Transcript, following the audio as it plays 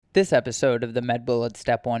This episode of the MedBullets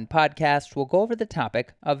Step 1 podcast will go over the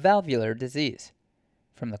topic of valvular disease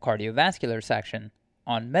from the cardiovascular section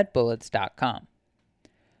on medbullets.com.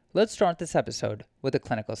 Let's start this episode with a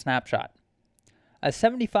clinical snapshot. A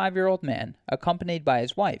 75-year-old man, accompanied by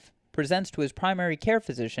his wife, presents to his primary care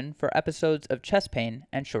physician for episodes of chest pain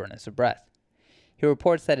and shortness of breath. He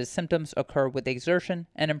reports that his symptoms occur with exertion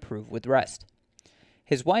and improve with rest.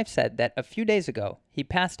 His wife said that a few days ago, he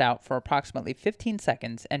passed out for approximately 15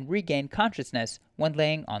 seconds and regained consciousness when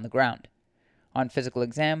laying on the ground. On physical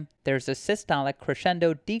exam, there's a systolic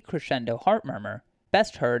crescendo-decrescendo heart murmur,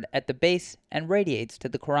 best heard at the base and radiates to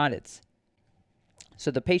the carotids.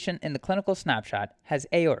 So the patient in the clinical snapshot has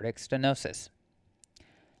aortic stenosis.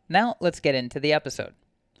 Now let's get into the episode.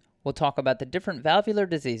 We'll talk about the different valvular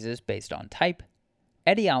diseases based on type,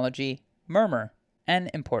 etiology, murmur,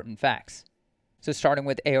 and important facts. So starting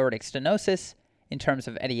with aortic stenosis, in terms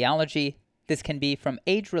of etiology, this can be from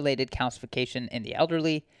age-related calcification in the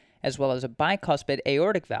elderly, as well as a bicuspid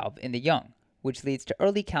aortic valve in the young, which leads to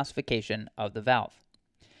early calcification of the valve.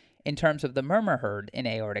 In terms of the murmur heard in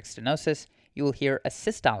aortic stenosis, you will hear a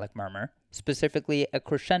systolic murmur, specifically a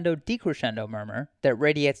crescendo-decrescendo murmur that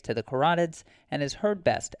radiates to the carotids and is heard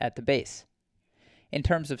best at the base. In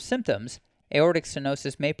terms of symptoms, aortic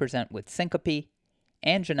stenosis may present with syncope,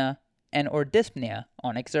 angina, and or dyspnea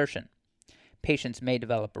on exertion. Patients may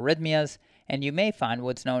develop arrhythmias, and you may find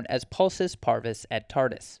what's known as pulsus parvus et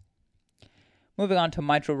tardus. Moving on to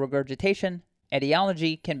mitral regurgitation,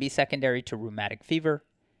 etiology can be secondary to rheumatic fever,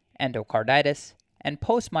 endocarditis, and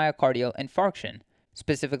post-myocardial infarction,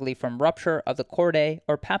 specifically from rupture of the chordae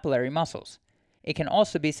or papillary muscles. It can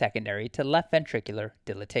also be secondary to left ventricular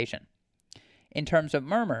dilatation. In terms of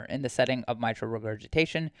murmur in the setting of mitral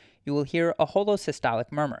regurgitation, you will hear a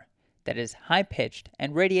holosystolic murmur that is high-pitched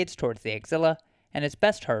and radiates towards the axilla and is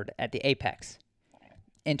best heard at the apex.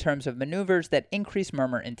 In terms of maneuvers that increase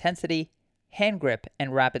murmur intensity, hand grip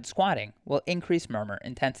and rapid squatting will increase murmur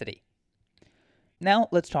intensity. Now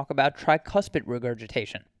let's talk about tricuspid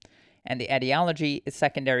regurgitation, and the etiology is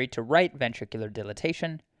secondary to right ventricular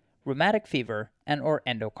dilatation, rheumatic fever, and or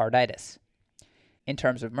endocarditis. In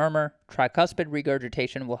terms of murmur, tricuspid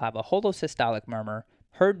regurgitation will have a holosystolic murmur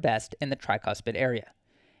heard best in the tricuspid area.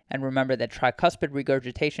 And remember that tricuspid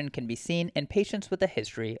regurgitation can be seen in patients with a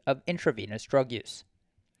history of intravenous drug use.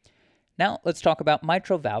 Now let's talk about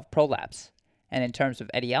mitral valve prolapse. And in terms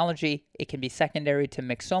of etiology, it can be secondary to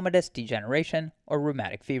myxomatous degeneration or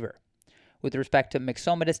rheumatic fever. With respect to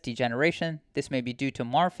myxomatous degeneration, this may be due to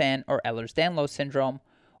Marfan or Ehlers-Danlos syndrome,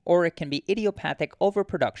 or it can be idiopathic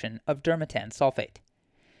overproduction of dermatan sulfate.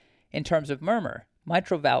 In terms of murmur,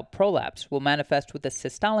 mitral valve prolapse will manifest with a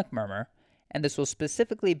systolic murmur, and this will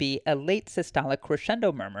specifically be a late systolic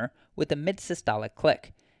crescendo murmur with a mid-systolic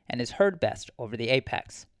click, and is heard best over the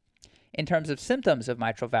apex. In terms of symptoms of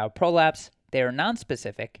mitral valve prolapse, they are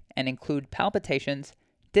nonspecific and include palpitations,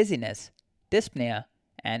 dizziness, dyspnea,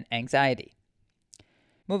 and anxiety.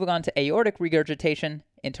 Moving on to aortic regurgitation,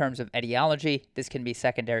 in terms of etiology, this can be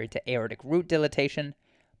secondary to aortic root dilatation,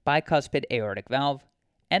 bicuspid aortic valve,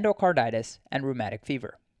 endocarditis, and rheumatic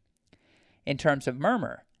fever. In terms of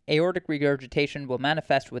murmur, aortic regurgitation will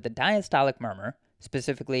manifest with a diastolic murmur,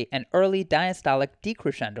 specifically an early diastolic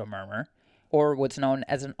decrescendo murmur, or what's known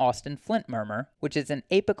as an Austin-Flint murmur, which is an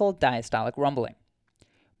apical diastolic rumbling.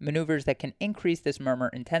 Maneuvers that can increase this murmur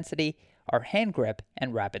intensity are hand grip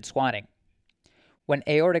and rapid squatting. When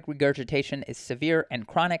aortic regurgitation is severe and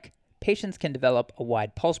chronic, patients can develop a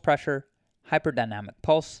wide pulse pressure, hyperdynamic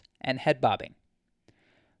pulse, and head bobbing.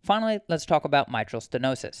 Finally, let's talk about mitral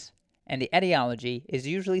stenosis, and the etiology is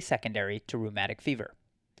usually secondary to rheumatic fever.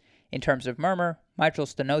 In terms of murmur, mitral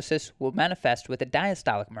stenosis will manifest with a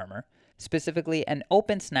diastolic murmur, specifically an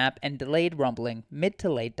open snap and delayed rumbling mid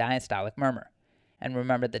to late diastolic murmur. And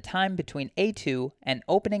remember, the time between A2 and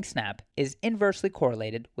opening snap is inversely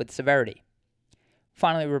correlated with severity.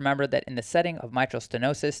 Finally, remember that in the setting of mitral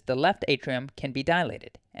stenosis, the left atrium can be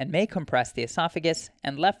dilated and may compress the esophagus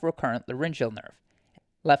and left recurrent laryngeal nerve.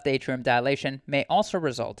 Left atrium dilation may also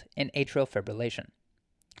result in atrial fibrillation.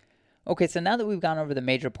 Okay, so now that we've gone over the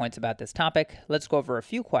major points about this topic, let's go over a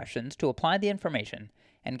few questions to apply the information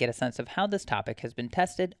and get a sense of how this topic has been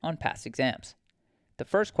tested on past exams. The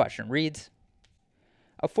first question reads,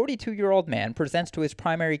 a 42-year-old man presents to his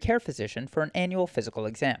primary care physician for an annual physical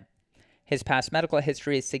exam. His past medical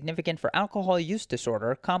history is significant for alcohol use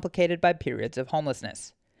disorder complicated by periods of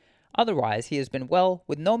homelessness. Otherwise, he has been well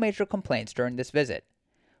with no major complaints during this visit.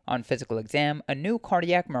 On physical exam, a new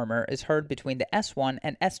cardiac murmur is heard between the S1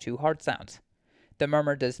 and S2 heart sounds. The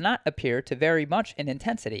murmur does not appear to vary much in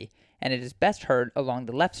intensity, and it is best heard along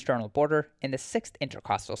the left sternal border in the 6th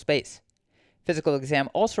intercostal space. Physical exam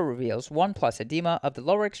also reveals 1+ edema of the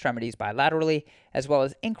lower extremities bilaterally, as well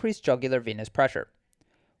as increased jugular venous pressure.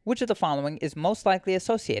 Which of the following is most likely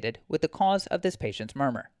associated with the cause of this patient's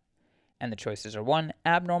murmur? And the choices are 1.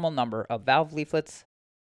 Abnormal number of valve leaflets,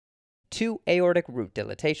 2. Aortic root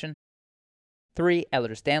dilatation, 3.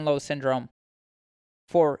 Ehlers-Danlos syndrome,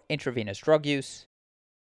 4. Intravenous drug use,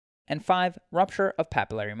 and 5. Rupture of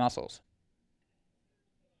papillary muscles.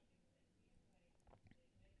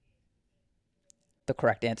 The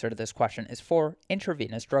correct answer to this question is 4.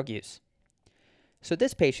 Intravenous drug use. So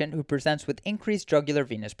this patient, who presents with increased jugular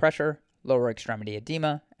venous pressure, lower extremity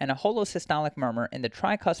edema, and a holosystolic murmur in the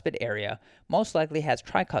tricuspid area, most likely has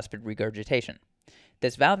tricuspid regurgitation.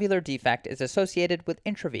 This valvular defect is associated with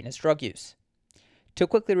intravenous drug use. To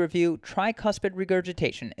quickly review, tricuspid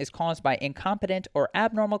regurgitation is caused by incompetent or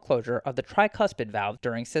abnormal closure of the tricuspid valve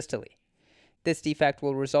during systole. This defect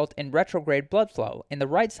will result in retrograde blood flow in the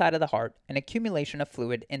right side of the heart and accumulation of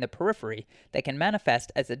fluid in the periphery that can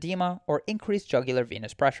manifest as edema or increased jugular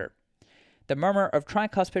venous pressure. The murmur of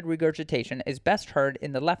tricuspid regurgitation is best heard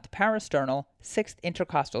in the left parasternal 6th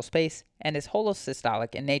intercostal space and is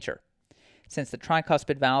holosystolic in nature. Since the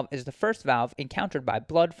tricuspid valve is the first valve encountered by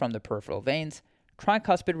blood from the peripheral veins,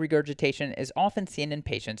 tricuspid regurgitation is often seen in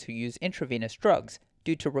patients who use intravenous drugs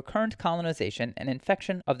due to recurrent colonization and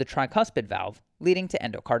infection of the tricuspid valve, leading to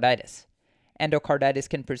endocarditis. Endocarditis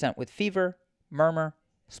can present with fever, murmur,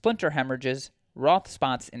 splinter hemorrhages, Roth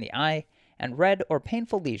spots in the eye, and red or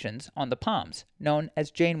painful lesions on the palms, known as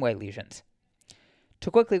Janeway lesions. To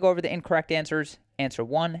quickly go over the incorrect answers, answer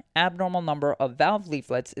 1, abnormal number of valve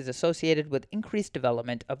leaflets is associated with increased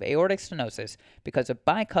development of aortic stenosis because a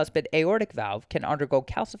bicuspid aortic valve can undergo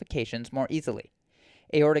calcifications more easily.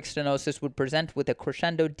 Aortic stenosis would present with a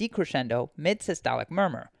crescendo-decrescendo mid-systolic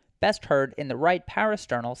murmur, best heard in the right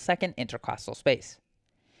parasternal 2nd intercostal space.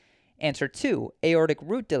 Answer 2, aortic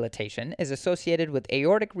root dilatation, is associated with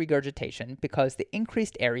aortic regurgitation because the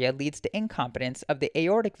increased area leads to incompetence of the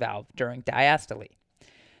aortic valve during diastole.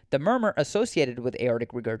 The murmur associated with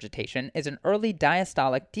aortic regurgitation is an early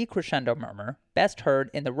diastolic decrescendo murmur, best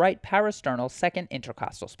heard in the right parasternal 2nd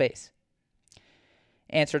intercostal space.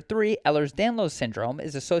 Answer 3, Ehlers-Danlos syndrome,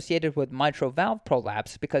 is associated with mitral valve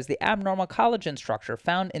prolapse because the abnormal collagen structure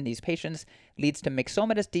found in these patients leads to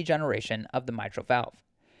myxomatous degeneration of the mitral valve.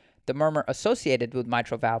 The murmur associated with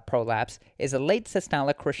mitral valve prolapse is a late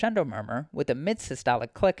systolic crescendo murmur with a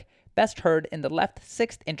mid-systolic click, best heard in the left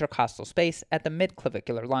 6th intercostal space at the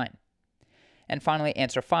mid-clavicular line. And finally,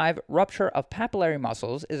 answer 5, rupture of papillary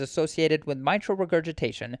muscles, is associated with mitral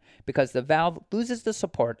regurgitation because the valve loses the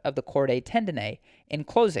support of the chordae tendineae in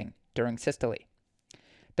closing during systole.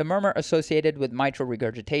 The murmur associated with mitral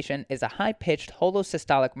regurgitation is a high-pitched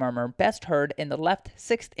holosystolic murmur best heard in the left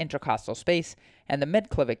 6th intercostal space and the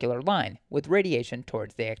mid-clavicular line with radiation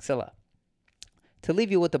towards the axilla. To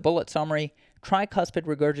leave you with a bullet summary, tricuspid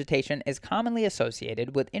regurgitation is commonly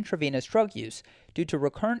associated with intravenous drug use due to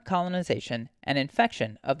recurrent colonization and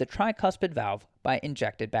infection of the tricuspid valve by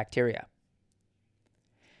injected bacteria.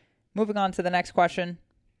 Moving on to the next question.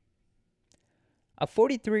 A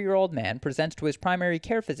 43-year-old man presents to his primary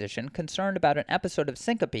care physician concerned about an episode of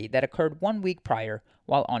syncope that occurred 1 week prior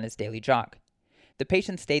while on his daily jog. The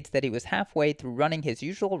patient states that he was halfway through running his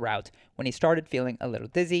usual route when he started feeling a little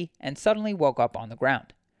dizzy and suddenly woke up on the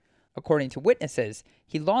ground. According to witnesses,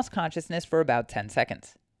 he lost consciousness for about 10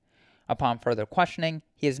 seconds. Upon further questioning,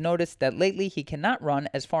 he has noticed that lately he cannot run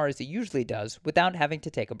as far as he usually does without having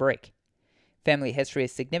to take a break. Family history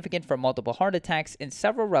is significant for multiple heart attacks in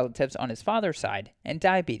several relatives on his father's side and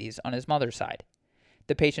diabetes on his mother's side.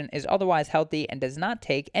 The patient is otherwise healthy and does not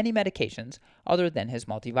take any medications other than his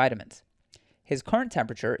multivitamins. His current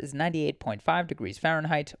temperature is 98.5 degrees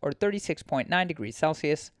Fahrenheit or 36.9 degrees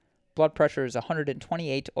Celsius. Blood pressure is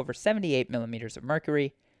 128 over 78 millimeters of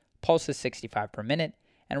mercury. Pulse is 65 per minute,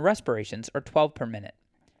 and respirations are 12 per minute.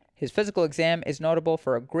 His physical exam is notable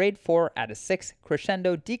for a grade 4 out of 6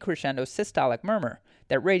 crescendo-decrescendo systolic murmur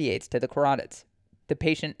that radiates to the carotids. The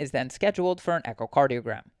patient is then scheduled for an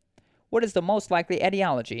echocardiogram. What is the most likely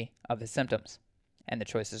etiology of his symptoms? And the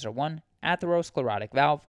choices are 1, atherosclerotic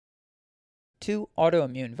valve, 2,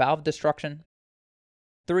 autoimmune valve destruction,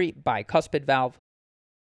 3, bicuspid valve,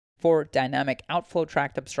 4, dynamic outflow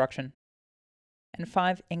tract obstruction, and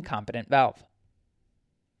 5, incompetent valve.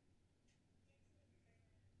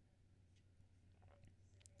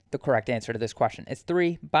 The correct answer to this question is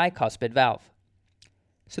 3, bicuspid valve.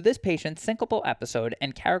 So this patient's syncopal episode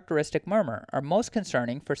and characteristic murmur are most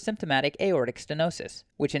concerning for symptomatic aortic stenosis,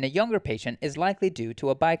 which in a younger patient is likely due to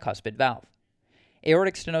a bicuspid valve.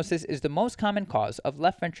 Aortic stenosis is the most common cause of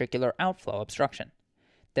left ventricular outflow obstruction.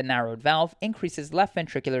 The narrowed valve increases left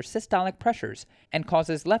ventricular systolic pressures and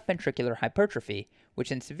causes left ventricular hypertrophy,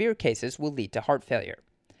 which in severe cases will lead to heart failure.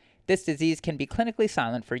 This disease can be clinically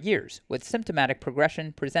silent for years, with symptomatic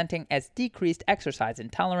progression presenting as decreased exercise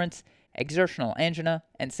intolerance, exertional angina,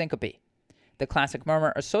 and syncope. The classic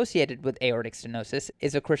murmur associated with aortic stenosis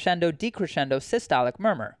is a crescendo-decrescendo systolic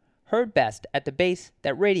murmur, heard best at the base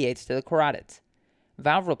that radiates to the carotids.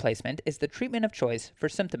 Valve replacement is the treatment of choice for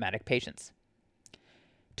symptomatic patients.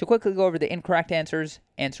 To quickly go over the incorrect answers,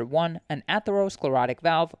 answer 1, an atherosclerotic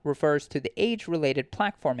valve refers to the age-related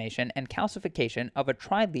plaque formation and calcification of a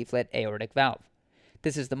tri-leaflet aortic valve.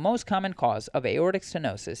 This is the most common cause of aortic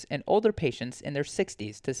stenosis in older patients in their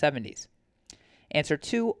 60s to 70s. Answer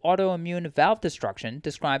 2, autoimmune valve destruction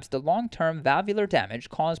describes the long-term valvular damage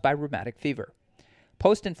caused by rheumatic fever.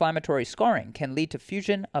 Post-inflammatory scarring can lead to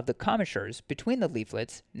fusion of the commissures between the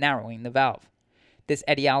leaflets, narrowing the valve. This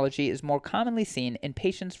etiology is more commonly seen in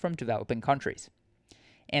patients from developing countries.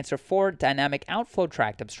 Answer 4, dynamic outflow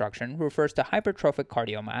tract obstruction refers to hypertrophic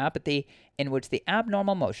cardiomyopathy in which the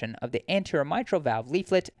abnormal motion of the anterior mitral valve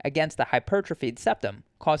leaflet against the hypertrophied septum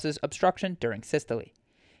causes obstruction during systole.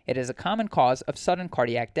 It is a common cause of sudden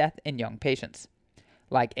cardiac death in young patients.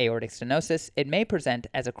 Like aortic stenosis, it may present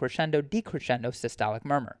as a crescendo-decrescendo systolic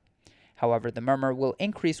murmur. However, the murmur will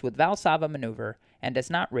increase with Valsalva maneuver and does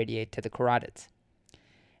not radiate to the carotids.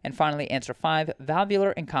 And finally, answer 5,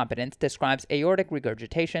 valvular incompetence describes aortic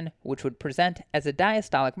regurgitation, which would present as a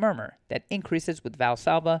diastolic murmur that increases with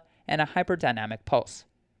Valsalva and a hyperdynamic pulse.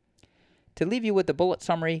 To leave you with the bullet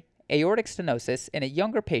summary, aortic stenosis in a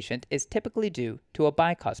younger patient is typically due to a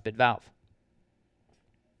bicuspid valve.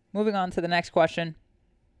 Moving on to the next question.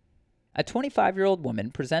 A 25-year-old woman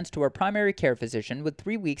presents to her primary care physician with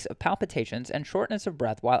 3 weeks of palpitations and shortness of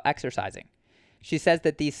breath while exercising. She says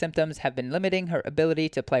that these symptoms have been limiting her ability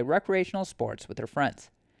to play recreational sports with her friends.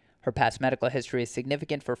 Her past medical history is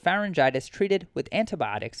significant for pharyngitis treated with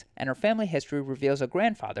antibiotics, and her family history reveals a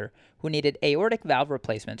grandfather who needed aortic valve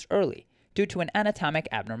replacements early due to an anatomic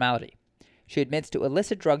abnormality. She admits to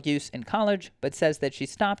illicit drug use in college, but says that she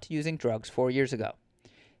stopped using drugs 4 years ago.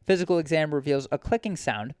 Physical exam reveals a clicking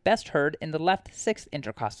sound best heard in the left sixth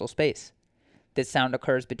intercostal space. This sound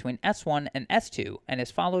occurs between S1 and S2 and is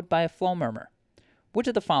followed by a flow murmur. Which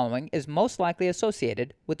of the following is most likely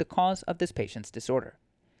associated with the cause of this patient's disorder?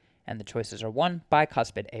 And the choices are 1,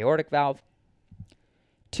 bicuspid aortic valve,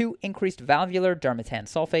 2, increased valvular dermatan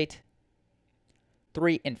sulfate,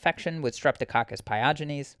 3, infection with Streptococcus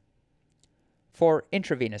pyogenes, 4,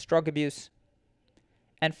 intravenous drug abuse,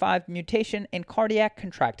 and 5, mutation in cardiac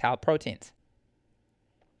contractile proteins.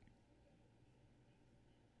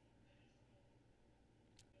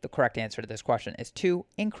 The correct answer to this question is 2,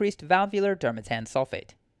 increased valvular dermatan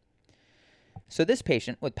sulfate. So this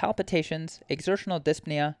patient with palpitations, exertional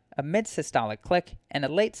dyspnea, a mid-systolic click, and a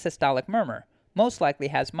late systolic murmur most likely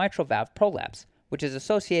has mitral valve prolapse, which is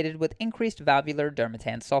associated with increased valvular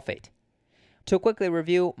dermatan sulfate. To quickly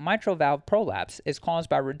review, mitral valve prolapse is caused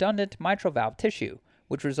by redundant mitral valve tissue,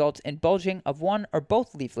 which results in bulging of one or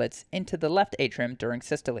both leaflets into the left atrium during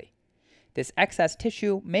systole. This excess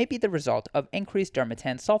tissue may be the result of increased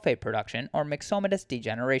dermatan sulfate production or myxomatous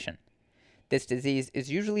degeneration. This disease is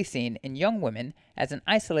usually seen in young women as an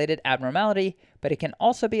isolated abnormality, but it can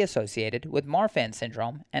also be associated with Marfan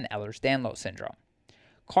syndrome and Ehlers-Danlos syndrome.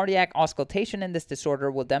 Cardiac auscultation in this disorder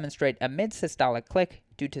will demonstrate a mid-systolic click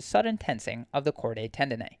due to sudden tensing of the chordae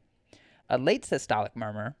tendineae. A late systolic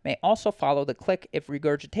murmur may also follow the click if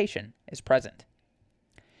regurgitation is present.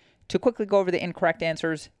 To quickly go over the incorrect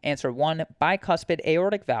answers, answer 1, bicuspid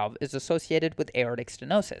aortic valve is associated with aortic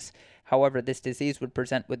stenosis. However, this disease would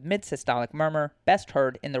present with mid-systolic murmur, best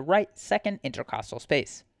heard in the right second intercostal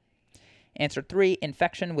space. Answer 3,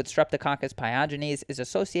 infection with Streptococcus pyogenes is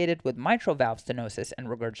associated with mitral valve stenosis and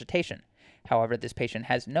regurgitation. However, this patient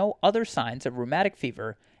has no other signs of rheumatic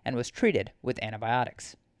fever and was treated with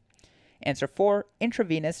antibiotics. Answer 4,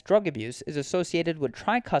 intravenous drug abuse is associated with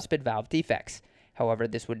tricuspid valve defects. However,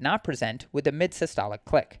 this would not present with a mid-systolic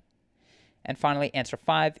click. And finally, answer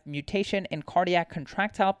 5, mutation in cardiac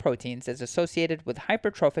contractile proteins is associated with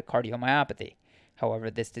hypertrophic cardiomyopathy.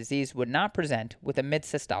 However, this disease would not present with a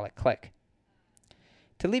mid-systolic click.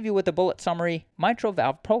 To leave you with a bullet summary, mitral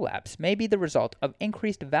valve prolapse may be the result of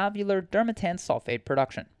increased valvular dermatan sulfate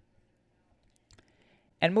production.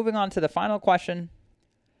 And moving on to the final question,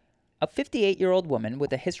 a 58-year-old woman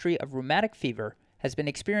with a history of rheumatic fever has been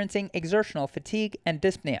experiencing exertional fatigue and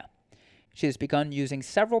dyspnea. She has begun using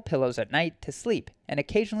several pillows at night to sleep and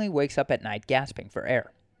occasionally wakes up at night gasping for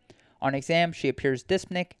air. On exam, she appears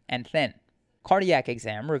dyspneic and thin. Cardiac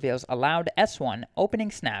exam reveals a loud S1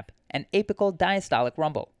 opening snap and apical diastolic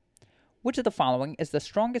rumble. Which of the following is the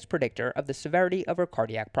strongest predictor of the severity of a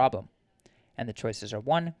cardiac problem? And the choices are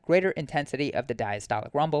 1. Greater intensity of the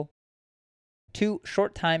diastolic rumble. 2.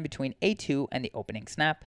 Short time between A2 and the opening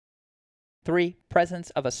snap. 3.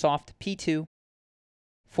 Presence of a soft P2.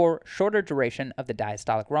 4. Shorter duration of the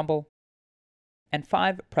diastolic rumble. And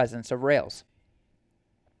 5. Presence of rales.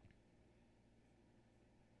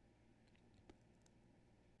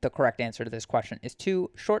 The correct answer to this question is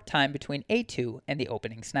 2. Short time between A2 and the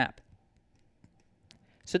opening snap.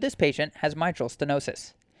 So this patient has mitral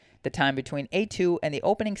stenosis. The time between A2 and the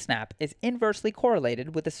opening snap is inversely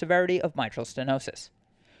correlated with the severity of mitral stenosis.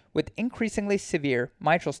 With increasingly severe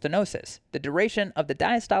mitral stenosis, the duration of the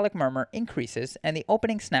diastolic murmur increases and the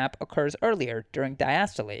opening snap occurs earlier during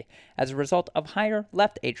diastole as a result of higher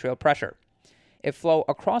left atrial pressure. If flow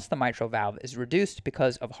across the mitral valve is reduced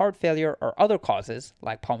because of heart failure or other causes,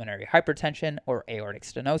 like pulmonary hypertension or aortic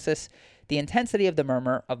stenosis, the intensity of the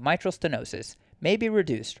murmur of mitral stenosis may be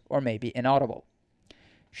reduced or may be inaudible.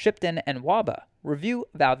 Shipton and Waba review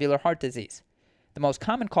valvular heart disease. The most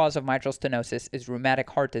common cause of mitral stenosis is rheumatic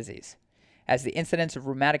heart disease. As the incidence of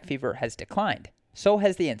rheumatic fever has declined, so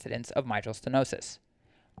has the incidence of mitral stenosis.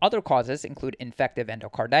 Other causes include infective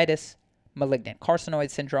endocarditis, malignant carcinoid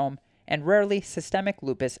syndrome, and rarely systemic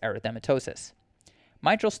lupus erythematosus.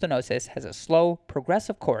 Mitral stenosis has a slow,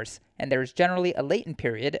 progressive course, and there is generally a latent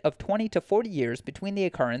period of 20 to 40 years between the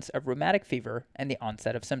occurrence of rheumatic fever and the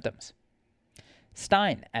onset of symptoms.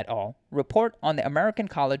 Stein et al. Report on the American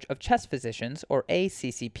College of Chest Physicians, or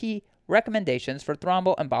ACCP, recommendations for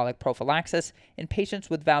thromboembolic prophylaxis in patients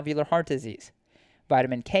with valvular heart disease.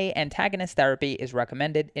 Vitamin K antagonist therapy is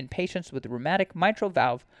recommended in patients with rheumatic mitral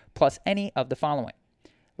valve plus any of the following: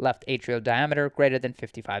 left atrial diameter greater than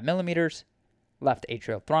 55 millimeters, left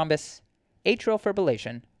atrial thrombus, atrial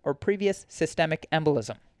fibrillation, or previous systemic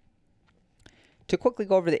embolism. To quickly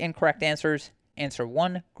go over the incorrect answers, answer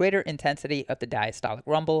 1, greater intensity of the diastolic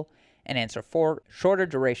rumble, and answer 4, shorter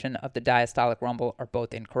duration of the diastolic rumble are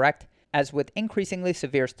both incorrect. As with increasingly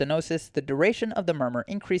severe stenosis, the duration of the murmur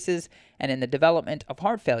increases, and in the development of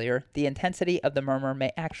heart failure, the intensity of the murmur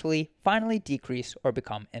may actually finally decrease or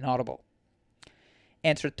become inaudible.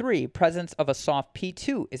 Answer 3, presence of a soft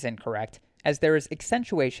P2 is incorrect, as there is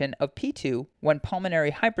accentuation of P2 when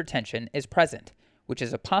pulmonary hypertension is present, which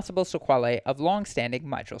is a possible sequelae of long-standing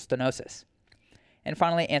mitral stenosis. And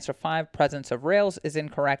finally, answer 5, presence of rales is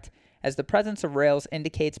incorrect, as the presence of rales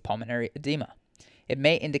indicates pulmonary edema. It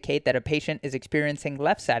may indicate that a patient is experiencing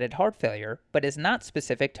left-sided heart failure, but is not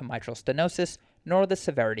specific to mitral stenosis nor the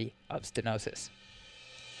severity of stenosis.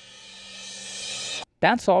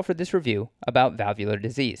 That's all for this review about valvular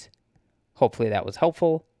disease. Hopefully that was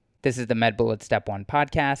helpful. This is the MedBullets Step 1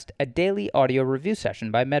 podcast, a daily audio review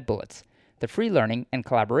session by MedBullets, the free learning and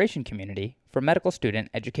collaboration community for medical student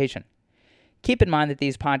education. Keep in mind that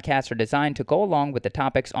these podcasts are designed to go along with the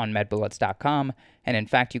topics on medbullets.com, and in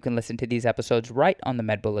fact, you can listen to these episodes right on the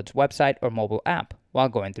MedBullets website or mobile app while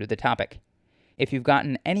going through the topic. If you've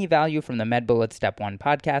gotten any value from the MedBullets Step 1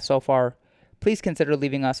 podcast so far, please consider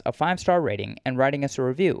leaving us a 5-star rating and writing us a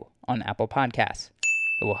review on Apple Podcasts.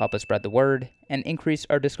 It will help us spread the word and increase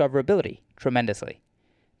our discoverability tremendously.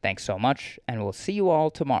 Thanks so much, and we'll see you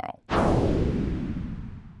all tomorrow.